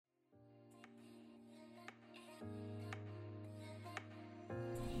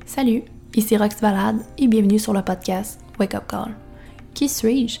Salut, ici Rox Valade et bienvenue sur le podcast Wake Up Call. Qui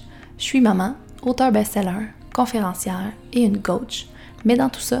suis-je? Je suis maman, auteure best-seller, conférencière et une coach. Mais dans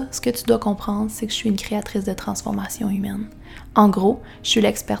tout ça, ce que tu dois comprendre, c'est que je suis une créatrice de transformation humaine. En gros, je suis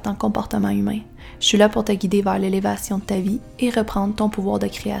l'experte en comportement humain. Je suis là pour te guider vers l'élévation de ta vie et reprendre ton pouvoir de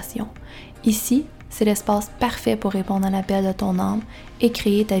création. Ici, c'est l'espace parfait pour répondre à l'appel de ton âme et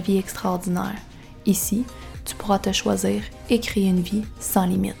créer ta vie extraordinaire. Ici, tu pourras te choisir et créer une vie sans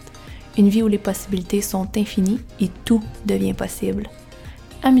limite. Une vie où les possibilités sont infinies et tout devient possible.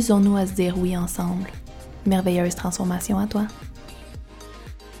 Amusons-nous à se dire oui ensemble. Merveilleuse transformation à toi!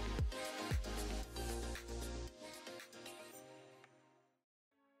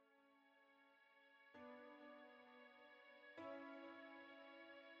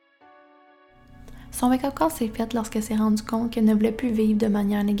 Son wake-up call s'est fait lorsqu'elle s'est rendue compte qu'elle ne voulait plus vivre de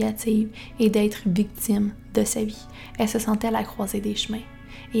manière négative et d'être victime de sa vie. Elle se sentait à la croisée des chemins.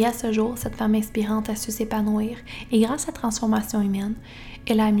 Et à ce jour, cette femme inspirante a su s'épanouir et grâce à la transformation humaine,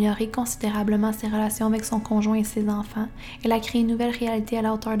 elle a amélioré considérablement ses relations avec son conjoint et ses enfants. Elle a créé une nouvelle réalité à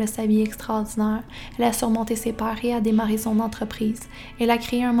la hauteur de sa vie extraordinaire. Elle a surmonté ses peurs et a démarré son entreprise. Elle a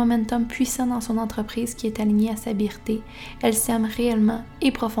créé un momentum puissant dans son entreprise qui est aligné à sa vérité. Elle s'aime réellement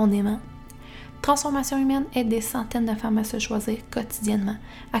et profondément. Transformation humaine aide des centaines de femmes à se choisir quotidiennement,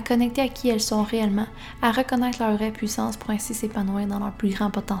 à connecter à qui elles sont réellement, à reconnaître leur vraie puissance pour ainsi s'épanouir dans leur plus grand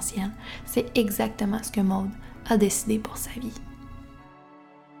potentiel. C'est exactement ce que Maude a décidé pour sa vie.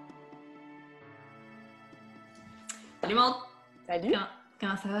 Salut Maude! Salut!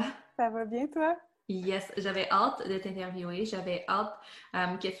 Comment ça va? Ça va bien, toi? Yes, j'avais hâte de t'interviewer, j'avais hâte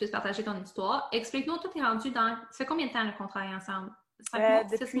que tu puisses partager ton histoire. Explique-nous, toi, t'es rendu dans... Ça fait combien de temps qu'on travaille ensemble? 5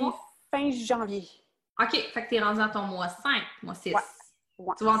 mois? 6 mois? Fin janvier. OK, fait que t'es rendu dans ton mois 5, mois 6.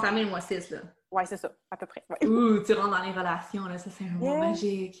 Ouais, tu vas entamer le mois 6, là. Ouais, c'est ça, à peu près. Ouais. Ouh, tu rentres dans les relations, là, ça c'est un mois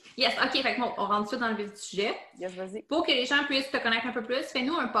magique. Yes, OK, fait que bon, on rentre tout de suite dans le vif du sujet. Yes, vas-y. Pour que les gens puissent te connaître un peu plus,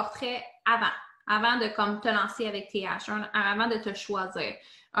 fais-nous un portrait avant de comme te lancer avec TH, avant de te choisir.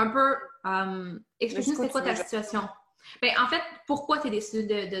 Un peu, explique-nous c'est quoi ta situation. Ben, en fait, pourquoi tu as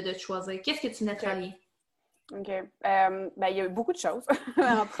décidé de te choisir? Qu'est-ce que tu venais de travailler? OK. Ben, il y a eu beaucoup de choses,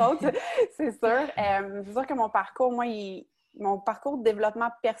 entre autres, c'est sûr. C'est sûr que mon parcours, mon parcours de développement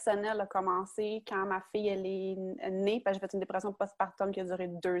personnel a commencé quand ma fille, elle est née, parce que j'ai fait une dépression postpartum qui a duré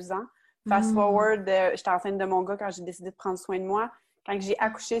 2 ans. Fast forward, j'étais enceinte de mon gars quand j'ai décidé de prendre soin de moi. Quand j'ai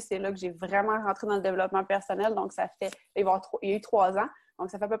accouché, c'est là que j'ai vraiment rentré dans le développement personnel. Donc, ça fait... Il y a eu 3 ans. Donc,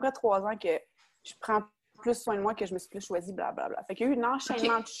 ça fait à peu près 3 ans que je prends plus soin de moi, que je me suis plus choisie, blablabla. Fait qu'il y a eu un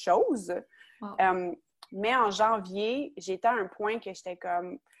enchaînement de choses. Wow. Mais en janvier, j'étais à un point que j'étais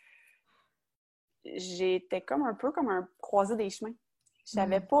comme un peu comme un croisé des chemins. Je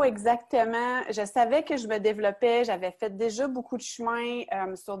savais pas exactement... Je savais que je me développais. J'avais fait déjà beaucoup de chemin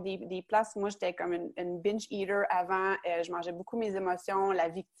sur des places où moi, j'étais comme une binge eater avant. Je mangeais beaucoup mes émotions. La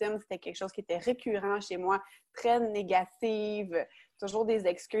victime, c'était quelque chose qui était récurrent chez moi, très négative, toujours des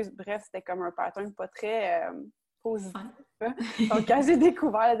excuses. Bref, c'était comme un pattern pas très... positif. Donc, quand j'ai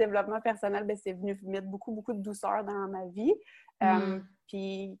découvert le développement personnel, ben, c'est venu mettre beaucoup, beaucoup de douceur dans ma vie.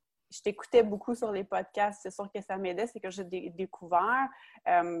 Puis, je t'écoutais beaucoup sur les podcasts. C'est sûr que ça m'aidait. C'est que j'ai découvert.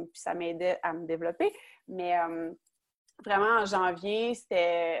 Puis, ça m'aidait à me développer. Mais vraiment, en janvier,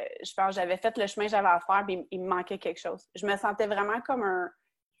 je pense que j'avais fait le chemin que j'avais à faire, puis il me manquait quelque chose. Je me sentais vraiment comme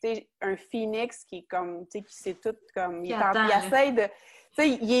un phénix qui est comme, tu sais, qui sait tout comme... Il essaie de... Tu sais,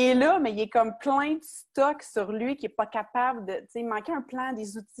 il est là, mais il est comme plein de stock sur lui qui n'est pas capable de... Tu sais, il manquait un plan,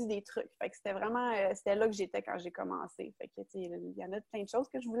 des outils, des trucs. Fait que c'était vraiment... c'était là que j'étais quand j'ai commencé. Fait que, tu sais, il y en a plein de choses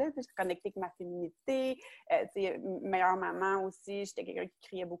que je voulais. Je suis connectée avec ma féminité. Tu sais, meilleure maman aussi. J'étais quelqu'un qui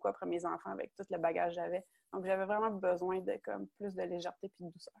criait beaucoup après mes enfants avec tout le bagage que j'avais. Donc, j'avais vraiment besoin de comme plus de légèreté et de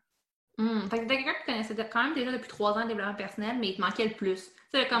douceur. Fait que t'es quelqu'un qui connaissait quand même déjà depuis 3 ans le développement personnel, mais il te manquait le plus.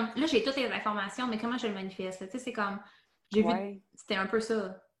 Tu sais, comme, là, j'ai toutes les informations, mais comment je le manifeste? Tu sais, c'est comme... J'ai vu, c'était un peu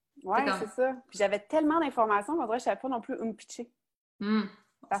ça. Oui, c'est ça. Puis j'avais tellement d'informations, mais je ne savais pas non plus où me pitcher.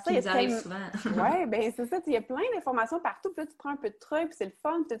 Parce que ça arrive souvent. Oui, bien c'est ça. Il y a plein d'informations partout. Puis là, tu prends un peu de trucs, puis c'est le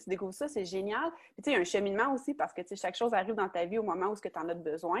fun. Puis là, tu découvres ça, c'est génial. Puis tu sais, il y a un cheminement aussi parce que chaque chose arrive dans ta vie au moment où tu en as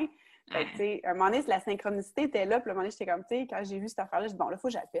besoin. Fait que, tu sais, à un moment donné, la synchronicité était là. Puis à un moment donné, j'étais comme, tu sais, quand j'ai vu cette affaire-là, je dis, bon, là, il faut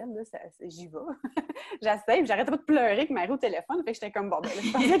que j'appelle. J'y vais. J'essaie. Puis j'arrêtais pas de pleurer avec Marie au téléphone. Fait que j'étais comme, bon, ben là,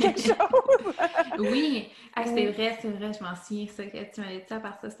 je pensais à quelque chose. Oui, c'est vrai. Je m'en souviens. Ça, que tu m'avais dit ça à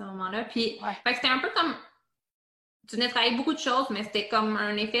partir de ce moment-là. Puis, fait que c'était un peu comme. Tu venais travailler beaucoup de choses, mais c'était comme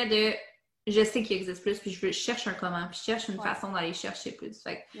un effet de je sais qu'il existe plus, puis je cherche un comment, puis je cherche une façon d'aller chercher plus.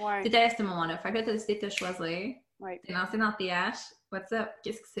 Fait que t'étais à ce moment-là. Fait que là, t'as décidé de te choisir. T'es lancé dans TH. What's up?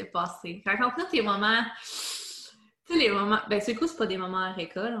 Qu'est-ce qui s'est passé? Raconte-nous tes moments. Tu Tu sais, les moments... Ben, c'est cool, c'est pas des moments à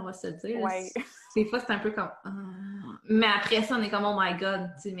récolte, on va se le dire. Ouais. Des fois, c'est un peu comme... Mais après ça, on est comme, oh my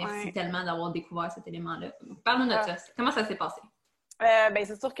God, tu sais, merci tellement d'avoir découvert cet élément-là. Parle-nous de ça. Comment ça s'est passé? Ben,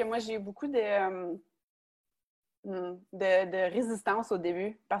 c'est sûr que moi, j'ai eu beaucoup de résistance au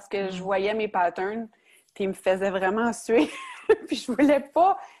début parce que je voyais mes patterns puis ils me faisaient vraiment suer. Puis je voulais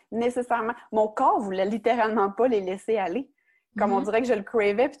pas nécessairement... Mon corps voulait littéralement pas les laisser aller. Comme on dirait que je le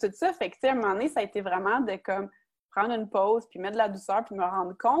cravais puis tout ça. Fait que, tu sais, à un moment donné, ça a été vraiment de comme prendre une pause puis mettre de la douceur puis me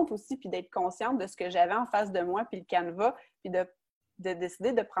rendre compte aussi puis d'être consciente de ce que j'avais en face de moi puis le canevas puis de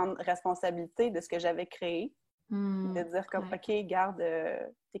décider de prendre responsabilité de ce que j'avais créé. De dire comme, OK, garde,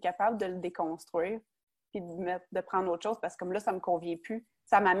 t'es capable de le déconstruire puis de prendre autre chose parce que comme là, ça me convient plus.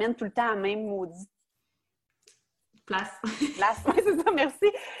 Ça m'amène tout le temps à la même maudite place. Oui, c'est ça, merci.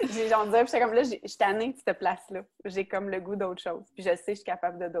 On dirait, j'étais comme là, je suis tannée de cette place-là. J'ai comme le goût d'autre chose. Puis je sais que je suis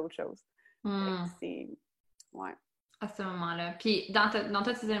capable de d'autres choses. C'est... Ouais. À ce moment-là. Puis dans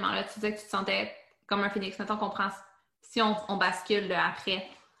tous ces éléments-là, tu disais que tu te sentais comme un phénix. Mettons qu'on prend... Si on bascule là, après...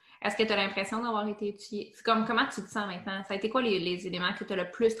 Est-ce que tu as l'impression d'avoir été étudiée? C'est comme, comment tu te sens maintenant? Ça a été quoi les éléments que tu as le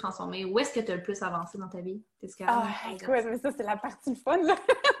plus transformés? Où est-ce que tu as le plus avancé dans ta vie? Écoute, mais ça, c'est la partie fun, là.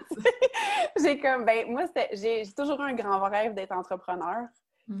 J'ai comme, moi, j'ai toujours eu un grand rêve d'être entrepreneur.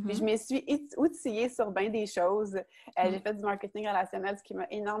 Puis je me suis outillée sur bien des choses. J'ai fait du marketing relationnel, ce qui m'a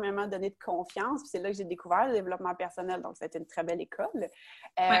énormément donné de confiance. Puis c'est là que j'ai découvert le développement personnel. Donc, ça a été une très belle école.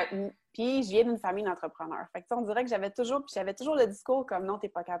 Puis je viens d'une famille d'entrepreneurs. Fait que on dirait que j'avais toujours le discours comme non, t'es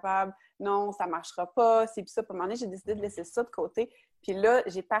pas capable, non, ça marchera pas, c'est puis ça. Puis à un moment donné, j'ai décidé de laisser ça de côté. Puis là,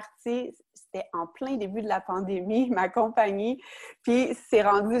 j'ai parti, c'était en plein début de la pandémie, ma compagnie. Puis c'est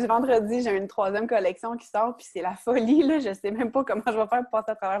rendu, vendredi, j'ai une 3e collection qui sort, puis c'est la folie, là. Je sais même pas comment je vais faire pour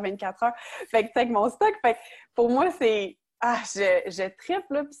passer à travers 24 heures. Fait que avec mon stock, fait que pour moi, c'est... je trippe,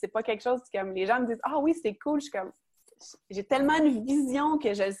 là, puis c'est pas quelque chose comme... Les gens me disent « Ah oui, c'est cool! » Je suis comme... J'ai tellement une vision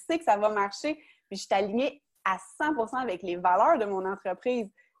que je sais que ça va marcher, puis je suis alignée à 100% avec les valeurs de mon entreprise,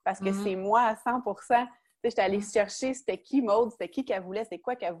 parce que c'est moi à 100%. J'étais allée chercher c'était qui Maude, c'était qui qu'elle voulait, c'était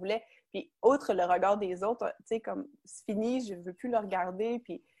quoi qu'elle voulait. Puis, outre le regard des autres, tu sais, comme c'est fini, je ne veux plus le regarder.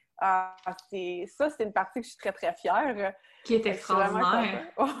 Puis, c'est une partie que je suis très, très fière. Qui est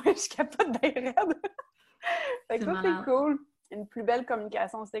extraordinaire. Je suis capable d'être raide. Fait que ça, c'est cool. Une plus belle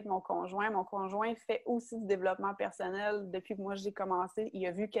communication aussi avec mon conjoint. Mon conjoint fait aussi du développement personnel. Depuis que moi, j'ai commencé, il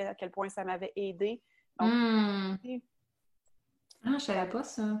a vu à quel point ça m'avait aidé. Donc, je savais pas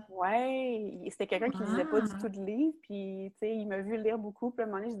ça. Oui, c'était quelqu'un qui lisait pas du tout de livres, puis, tu sais, il m'a vu lire beaucoup, puis à un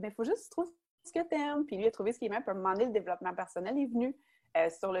moment donné, je dis, il faut juste trouver ce que t'aimes, puis lui a trouvé ce qu'il aimait, puis à un moment donné, le développement personnel est venu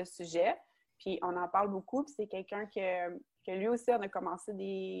sur le sujet, puis on en parle beaucoup, puis c'est quelqu'un que lui aussi, on a commencé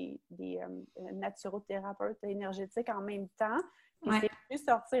des naturothérapeutes énergétiques en même temps, puis c'est venu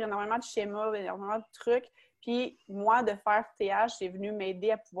sortir énormément de schémas, énormément de trucs, puis moi, de faire TH, c'est venu m'aider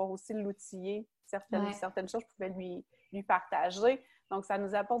à pouvoir aussi l'outiller, certaines choses, je pouvais lui partager. Donc, ça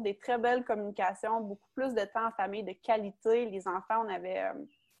nous apporte des très belles communications, beaucoup plus de temps en famille, de qualité. Les enfants, on avait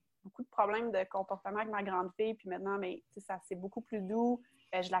beaucoup de problèmes de comportement avec ma grande fille, puis maintenant, mais, ça c'est beaucoup plus doux.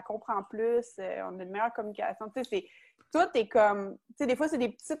 Je la comprends plus. On a une meilleure communication. Tout est comme... Tu sais, des fois, c'est des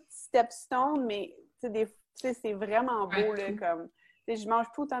petites stepstones, mais c'est vraiment beau. Là, comme, je mange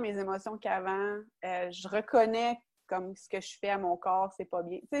tout autant mes émotions qu'avant. Je reconnais comme ce que je fais à mon corps, c'est pas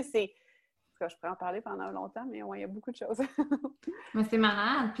bien. Tu sais, je pourrais en parler pendant longtemps, mais il y a beaucoup de choses. Mais c'est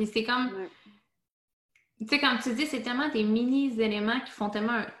malade. Puis c'est comme... Tu sais, comme tu dis, c'est tellement des mini-éléments qui font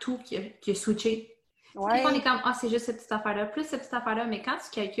tellement un tout qui a switché. Des fois, on est comme, c'est juste cette petite affaire-là, plus cette petite affaire-là, mais quand tu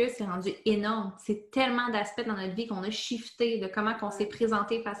calcules, c'est rendu énorme. C'est tellement d'aspects dans notre vie qu'on a shifté, de comment on s'est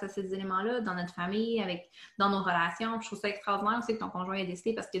présenté face à ces éléments-là, dans notre famille, dans nos relations. Puis je trouve ça extraordinaire aussi que ton conjoint ait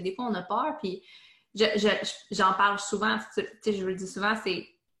décidé, parce que des fois, on a peur, puis j'en parle souvent, tu sais, je le dis souvent, c'est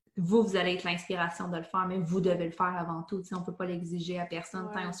vous allez être l'inspiration de le faire, mais vous devez le faire avant tout. On ne peut pas l'exiger à personne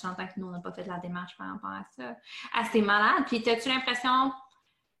tant aussi longtemps que nous, on n'a pas fait la démarche par rapport à ça. C'est malade. Puis, as-tu l'impression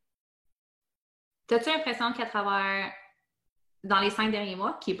qu'à travers, dans les 5 derniers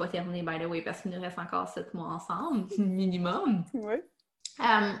mois, qui n'est pas terminé, by the way, parce qu'il nous reste encore 7 mois ensemble, minimum, que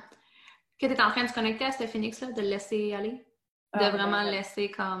tu es en train de se connecter à ce phénix-là, de le laisser aller, de vraiment le laisser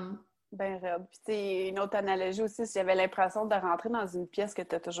comme... Ben raide. Puis, tu sais, une autre analogie aussi, j'avais l'impression de rentrer dans une pièce que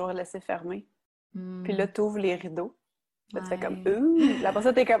tu as toujours laissée fermée. Puis là, tu ouvres les rideaux. Là, tu fais comme, Là, après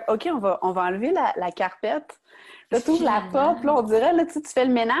ça, tu es comme, OK, on va enlever la carpette. Là, tu ouvres la porte. Là, on dirait, là, tu fais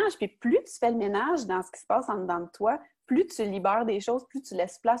le ménage. Puis plus tu fais le ménage dans ce qui se passe en dedans de toi, plus tu libères des choses, plus tu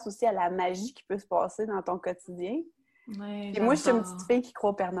laisses place aussi à la magie qui peut se passer dans ton quotidien. Ouais, et moi, je suis une petite fille qui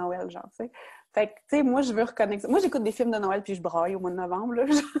croit au Père Noël, genre, tu sais. Fait que, tu sais, moi, je veux reconnecter. Moi, j'écoute des films de Noël puis je braille au mois de novembre, là.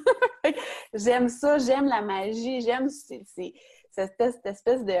 Fait que j'aime ça, j'aime la magie, j'aime cette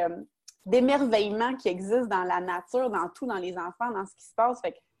espèce d'émerveillement qui existe dans la nature, dans tout, dans les enfants, dans ce qui se passe.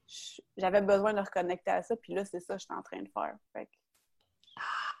 Fait que j'avais besoin de reconnecter à ça, puis là, c'est ça que je suis en train de faire. Fait que...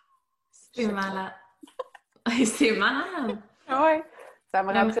 C'est malade. C'est malade! Ouais, ça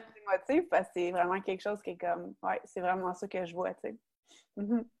me rend très émotive parce que c'est vraiment quelque chose qui est comme... Ouais, c'est vraiment ça que je vois, tu sais.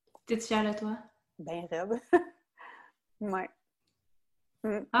 Mm-hmm. T'es-tu fière de toi? Ben raide. Ouais.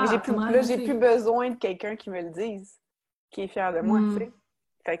 Ah, Mais j'ai plus besoin de quelqu'un qui me le dise, qui est fier de moi, tu sais.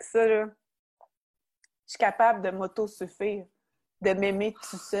 Fait que ça, là, je suis capable de m'auto-suffire, de m'aimer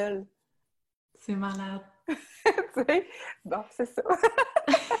tout seul. C'est malade. Tu sais? Bon, c'est ça.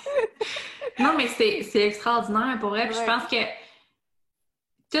 Non, mais c'est extraordinaire, pour vrai. Puis je pense que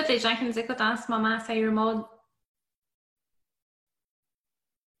toutes les gens qui nous écoutent en ce moment, sérieux, Maude,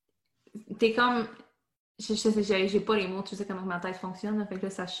 t'es comme... Je sais, j'ai pas les mots, tu sais comment ma tête fonctionne, là, fait que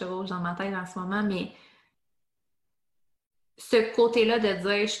là, ça chevauche dans ma tête en ce moment, mais ce côté-là de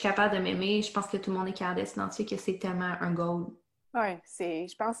dire « je suis capable de m'aimer », je pense que tout le monde est capable de s'identifier que c'est tellement un goal. Oui,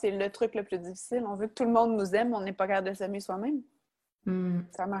 je pense que c'est le truc le plus difficile. On veut que tout le monde nous aime, on n'est pas capable de s'aimer soi-même.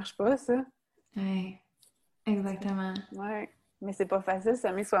 Ça marche pas, ça. Oui, exactement. Oui, mais c'est pas facile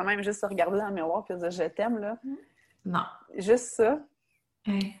s'aimer soi-même, juste se regarder dans le miroir et dire « je t'aime », là. Non. Juste ça.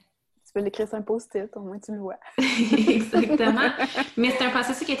 Oui. Tu peux l'écrire sur un post-it, au moins tu le vois. Exactement. Mais c'est un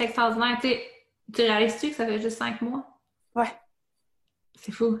processus qui est extraordinaire. Tu réalises-tu que ça fait juste 5 mois? Ouais.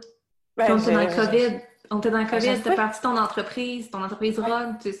 C'est fou. Ben, puis on était dans le COVID. On était dans le COVID, t'as parti ton entreprise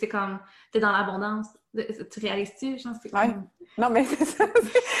rock, c'est comme, t'es dans l'abondance. Tu réalises-tu? Genre, c'est comme... Non, mais c'est ça.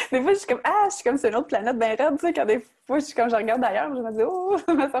 Des fois, je suis comme sur une autre planète bien raide, tu sais, quand des fois, je regarde ailleurs, je me dis, oh,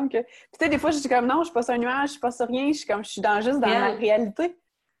 ça me semble que... Puis tu sais, des fois, je suis comme, non, je suis pas sur un nuage, je suis pas sur rien, je suis juste dans ma réalité.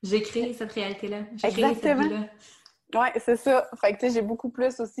 J'ai créé cette réalité-là. Exactement. Créé cette vie-là. Oui, c'est ça. Fait que, tu sais, j'ai beaucoup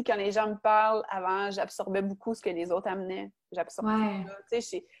plus aussi, quand les gens me parlent, avant, j'absorbais beaucoup ce que les autres amenaient. J'absorbais ça. Tu sais,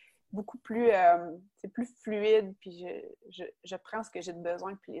 c'est beaucoup plus... c'est plus fluide, puis je prends ce que j'ai de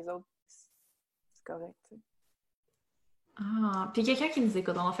besoin, puis les autres, c'est correct, tu sais. Ah, puis quelqu'un qui nous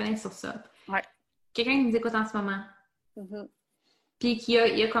écoute, on va finir sur ça. Ouais. Quelqu'un qui nous écoute en ce moment, puis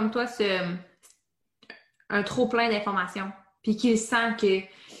il y a comme toi un trop plein d'informations, puis qu'il sent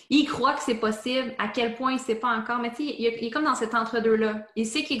qu'il croit que c'est possible, à quel point il sait pas encore, mais tu sais, il est comme dans cet entre-deux-là. Il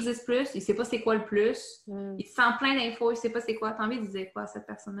sait qu'il existe plus, il sait pas c'est quoi le plus, il sent plein d'infos, il sait pas c'est quoi. T'as envie de dire quoi à cette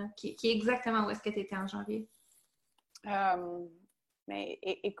personne-là, qui est exactement où est-ce que tu étais en janvier? Mais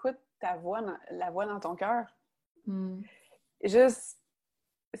écoute la voix dans ton cœur. Juste,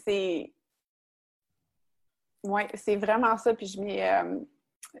 c'est vraiment ça, puis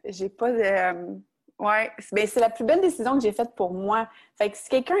j'ai pas de... c'est la plus belle décision que j'ai faite pour moi. Fait que si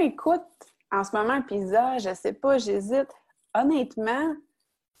quelqu'un écoute en ce moment puis il dit « Ah, je sais pas, j'hésite », honnêtement,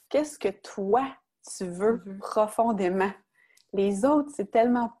 qu'est-ce que toi, tu veux profondément? Les autres, c'est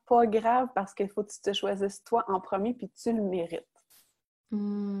tellement pas grave parce qu'il faut que tu te choisisses toi en premier puis tu le mérites.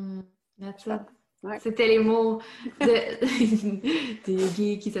 That's it. Ouais. C'était les mots de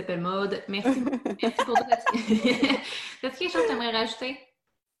Guy qui s'appelle Maude. Merci. Merci pour tout. Est-ce quelque chose que tu aimerais rajouter?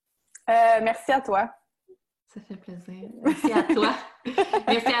 Merci à toi. Ça fait plaisir. Merci à toi.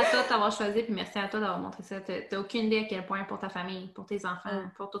 Merci à toi de t'avoir choisi, puis merci à toi d'avoir montré ça. T'as aucune idée à quel point pour ta famille, pour tes enfants,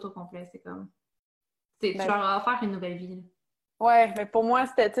 pour tout au complet, c'est comme... Tu leur as offert une nouvelle vie. Oui, mais pour moi,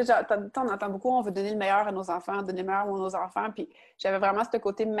 c'était, tu sais, on entend beaucoup, on veut donner le meilleur à nos enfants, donner le meilleur à nos enfants, puis j'avais vraiment ce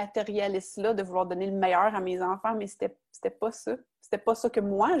côté matérialiste-là de vouloir donner le meilleur à mes enfants, mais c'était pas ça. C'était pas ça que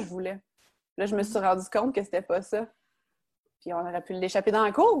moi, je voulais. Là, je me suis rendu compte que c'était pas ça. Puis on aurait pu l'échapper dans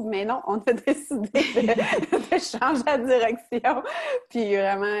la courbe, mais non, on a décidé de changer la direction. Puis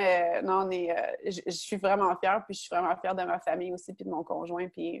vraiment, non, je suis vraiment fière, puis je suis vraiment fière de ma famille aussi, puis de mon conjoint,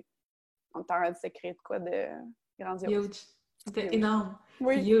 puis on est en train de se créer de quoi de grandiose. Huge. C'était énorme.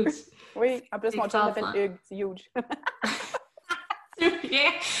 Oui. Huge. Oui. En plus, mon chum s'appelle Hugues. C'est huge. C'est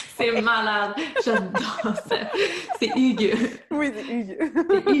vrai? C'est malade. J'adore ça. C'est Hugues. Oui, c'est Hugues.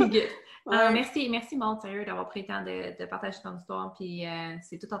 C'est Hugues. Merci Maude, sérieux, d'avoir pris le temps de partager ton histoire. Puis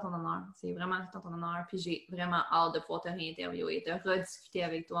c'est tout en ton honneur. C'est vraiment tout en ton honneur. Puis j'ai vraiment hâte de pouvoir te réinterviewer, de rediscuter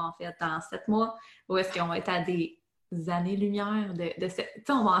avec toi, en fait, dans 7 mois, où est-ce qu'on va être à des années-lumière de cette... Tu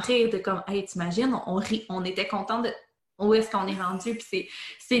sais, on va en rire de comme, hey, t'imagines, on était contents de où est-ce qu'on est rendu, puis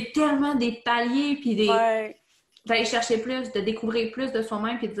c'est tellement des paliers, puis d'aller chercher plus, de découvrir plus de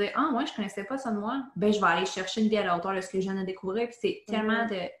soi-même, puis de dire « Ah, moi, je connaissais pas ça de moi. » Ben, je vais aller chercher une vie à la hauteur de ce que je viens de découvrir, puis c'est tellement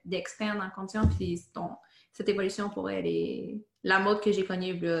d'expérience dans le condition, puis cette évolution pour elle est... La Maude que j'ai connue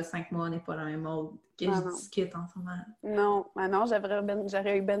il y a 5 mois n'est pas la même Maude que je discute en ce moment. Non,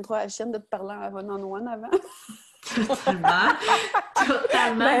 j'aurais eu ben trop à la chienne de te parler en one-on-one avant. Totalement.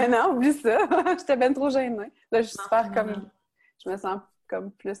 Ben non, oublie ça. J'étais ben trop gênée. Là, je me sens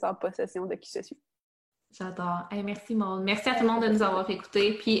comme plus en possession de qui je suis. J'adore. Hey, merci Maude. Merci à tout le monde de nous avoir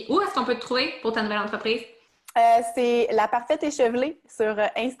écoutés. Puis où est-ce qu'on peut te trouver pour ta nouvelle entreprise? C'est La Parfaite Échevelée sur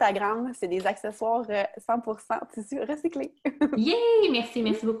Instagram. C'est des accessoires 100% tissu recyclé. Yay! Merci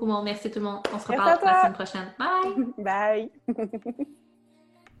beaucoup Maude. Merci tout le monde. On se reparle la semaine prochaine. Bye! Bye!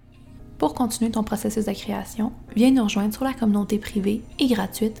 Pour continuer ton processus de création, viens nous rejoindre sur la communauté privée et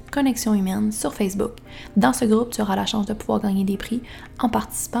gratuite Connexion humaine sur Facebook. Dans ce groupe, tu auras la chance de pouvoir gagner des prix en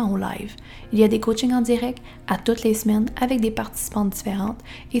participant au live. Il y a des coachings en direct à toutes les semaines avec des participantes différentes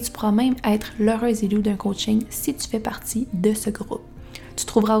et tu pourras même être l'heureuse élue d'un coaching si tu fais partie de ce groupe. Tu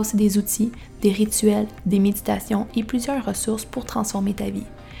trouveras aussi des outils, des rituels, des méditations et plusieurs ressources pour transformer ta vie.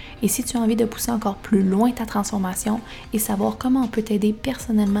 Et si tu as envie de pousser encore plus loin ta transformation et savoir comment on peut t'aider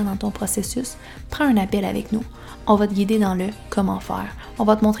personnellement dans ton processus, prends un appel avec nous. On va te guider dans le comment faire. On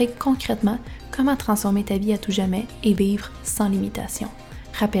va te montrer concrètement comment transformer ta vie à tout jamais et vivre sans limitation.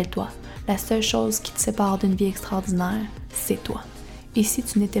 Rappelle-toi, la seule chose qui te sépare d'une vie extraordinaire, c'est toi. Et si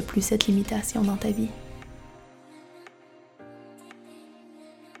tu n'étais plus cette limitation dans ta vie?